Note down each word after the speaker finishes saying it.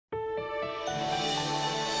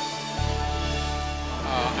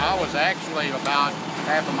I was actually about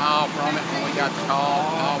half a mile from it when we got the call.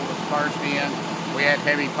 I was first in. We had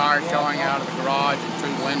heavy fire going out of the garage and 2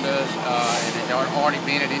 Glendas, and it had already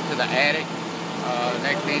vented into the attic. The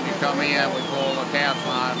next engine come in, we pulled a calf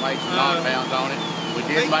line, made some knockdowns on it. We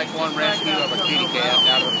did make one rescue of a kitty cat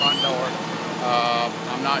out of the front door.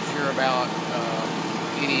 I'm not sure about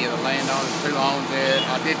any of the landowners who owns it.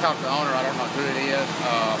 I did talk to the owner, I don't know who it is.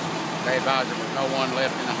 They advised there was no one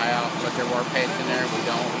left in the house, but there were pets in there. We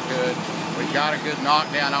don't, we could. We've got a good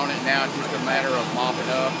knockdown on it now. It's just a matter of mopping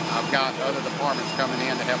up. I've got other departments coming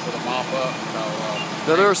in to help with the mop up.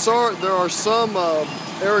 So, now there are some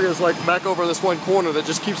areas like back over in this one corner that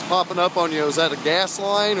just keeps popping up on you. Is that a gas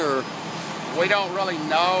line or? We don't really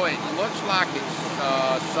know. It looks like it's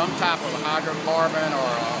some type of hydrocarbon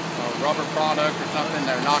or a rubber product or something.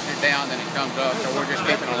 They're knocking it down, then it comes up. So we're just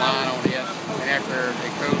keeping a line on it. And after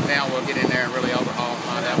it cools down, we'll get in there and really overhaul and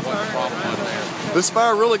find out what the problem was there. This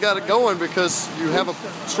fire really got it going because you have a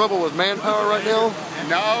trouble with manpower right now?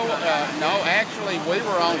 No, actually we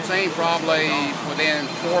were on scene probably within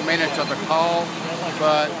 4 minutes of the call,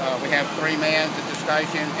 but we have 3 mans at the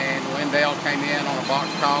station, and Glenda came in on a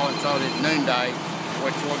box call, and so did Noonday,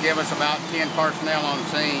 which will give us about 10 personnel on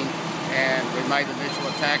scene, and we made the initial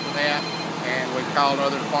attack with that, and we called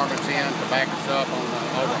other departments in to back us up on the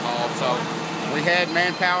overhaul. So we had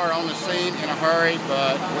manpower on the scene in a hurry,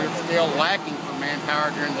 but we're still lacking for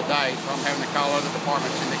manpower during the day, so I'm having to call other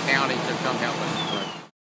departments in the county to come help us.